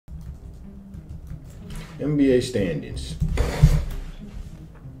NBA standings.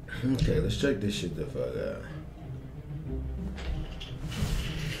 Okay, let's check this shit the fuck out.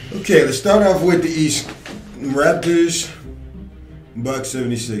 Okay, let's start off with the East. Raptors, Bucks,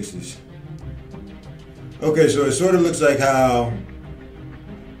 76ers. Okay, so it sort of looks like how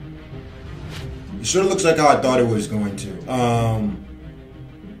I thought it was going to.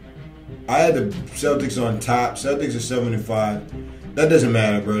 I had the Celtics on top. Celtics are 7-5. That doesn't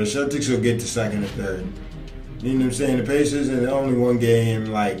matter, bro. The Celtics will get to second or third. You know what I'm saying? The Pacers in only one game,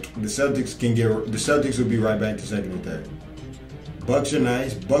 like the Celtics will be right back to second or third. Bucks are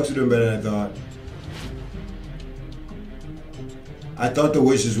nice. Bucks are doing better than I thought. I thought the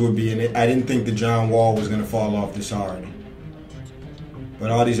Wizards would be in it. I didn't think the John Wall was going to fall off this hard. But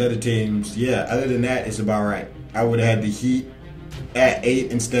all these other teams, yeah, other than that, it's about right. I would have had the Heat at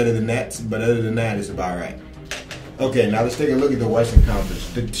 8 instead of the Nets, but other than that, it's about right. Okay, now let's take a look at the Western Conference.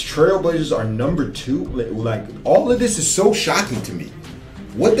 The Trailblazers are number 2. Like, all of this is so shocking to me.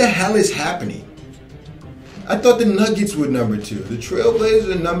 What the hell is happening? I thought the Nuggets were number 2. The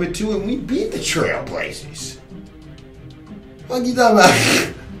Trailblazers are number 2, and we beat the Trailblazers. What you talking about?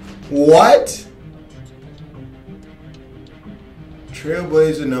 What?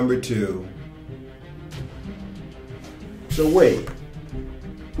 Trailblazer number 2. So wait,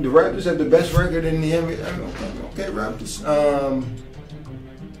 the Raptors have the best record in the NBA. Okay, Raptors.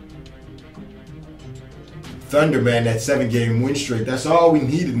 Thunder, man, that 7-game win streak. That's all we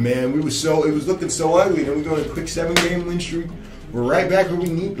needed, man. It was looking so ugly. Then we go on a quick 7-game win streak. We're right back where we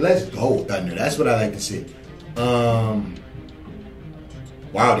need. Let's go, Thunder. That's what I like to see.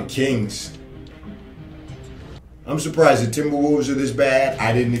 Wow, the Kings. I'm surprised the Timberwolves are this bad.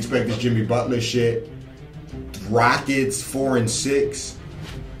 I didn't expect this Jimmy Butler shit. Rockets 4-6.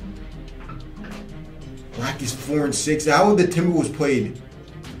 Rockets 4-6. How have the Timberwolves played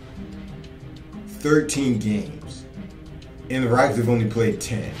 13 games? And the Rockets have only played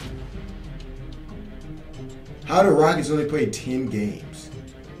 10. How do the Rockets only play 10 games?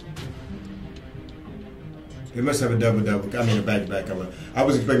 They must have a double-double. I mean, a back-to-back cover. I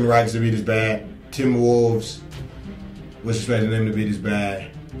was expecting the Rockets to be this bad. Timberwolves was expecting them to be this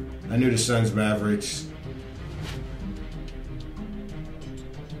bad. I knew the Suns, Mavericks.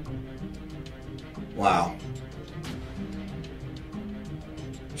 Wow.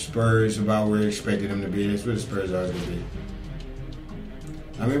 Spurs, about where we expected them to be. That's where the Spurs are going to be.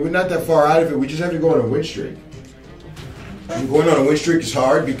 I mean, we're not that far out of it. We just have to go on a win streak. And going on a win streak is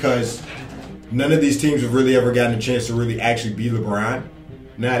hard because none of these teams have really ever gotten a chance to really actually beat LeBron.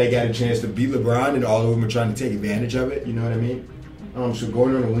 Now they got a chance to beat LeBron, and all of them are trying to take advantage of it. You know what I mean? So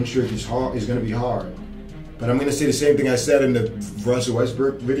going on a win streak is hard. Is going to be hard. But I'm going to say the same thing I said in the Russell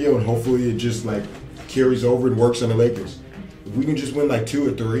Westbrook video, and hopefully it just like carries over and works on the Lakers. If we can just win like 2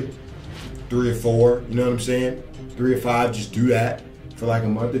 or 3, 3 or 4, you know what I'm saying? 3 or 5, just do that for like a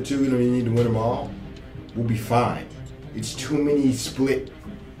month or 2. You don't even need to win them all. We'll be fine. It's too many split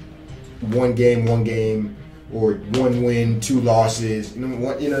one game, or 1 win, 2 losses. You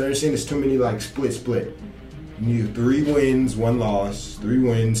know they're saying there's too many like split. You need 3 wins, 1 loss, 3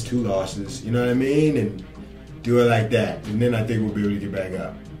 wins, 2 losses. You know what I mean? And do it like that, and then I think we'll be able to get back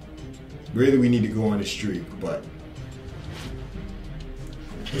up. Really, we need to go on a streak, but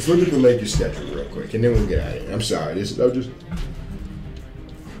let's look at the Lakers schedule real quick, and then we'll get out of here. I'm sorry,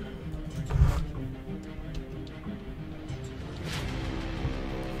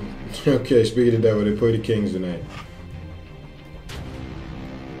 Okay, speaking of the devil, they play the Kings tonight.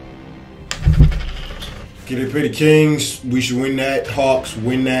 Okay, they play the Kings. We should win that. Hawks,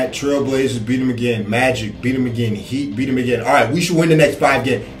 win that. Trailblazers, beat them again. Magic, beat them again. Heat, beat them again. All right, we should win the next 5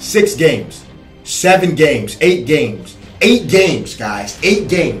 games. 6 games. 7 games. 8 games. 8 games, guys. 8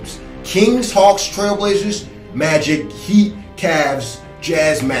 games. Kings, Hawks, Trailblazers, Magic, Heat, Cavs,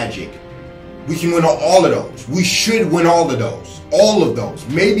 Jazz, Magic. We can win all of those. We should win all of those. All of those.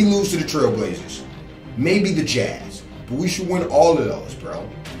 Maybe lose to the Trailblazers. Maybe the Jazz. But we should win all of those, bro.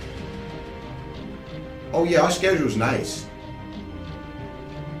 Oh, yeah, our schedule's nice.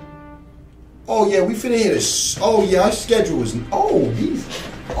 Oh, yeah, we finna hit a... Oh, yeah, our schedule is... Oh, these...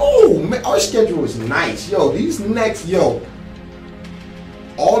 Oh, man, our schedule is nice. Yo, these next... Yo,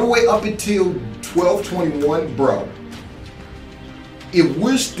 all the way up until 12/21, bro. If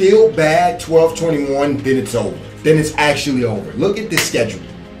we're still bad 12/21, then it's over. Then it's actually over. Look at this schedule.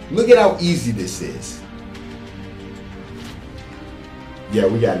 Look at how easy this is. Yeah,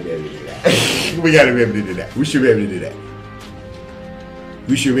 we gotta be able to do that. We gotta be able to do that. We should be able to do that.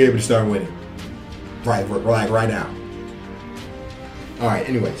 We should be able to start winning. Right now. Alright,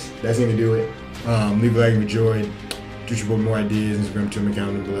 anyways, that's gonna do it. Leave a like if you enjoyed. Tweet your boy more ideas, Instagram, Twitter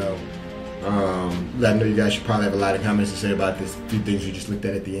account below. I know you guys should probably have a lot of comments to say about this few things we just looked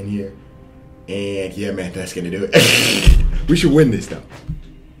at the end here. And yeah, man, that's gonna do it. We should win this though.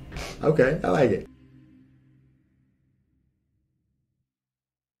 Okay, I like it.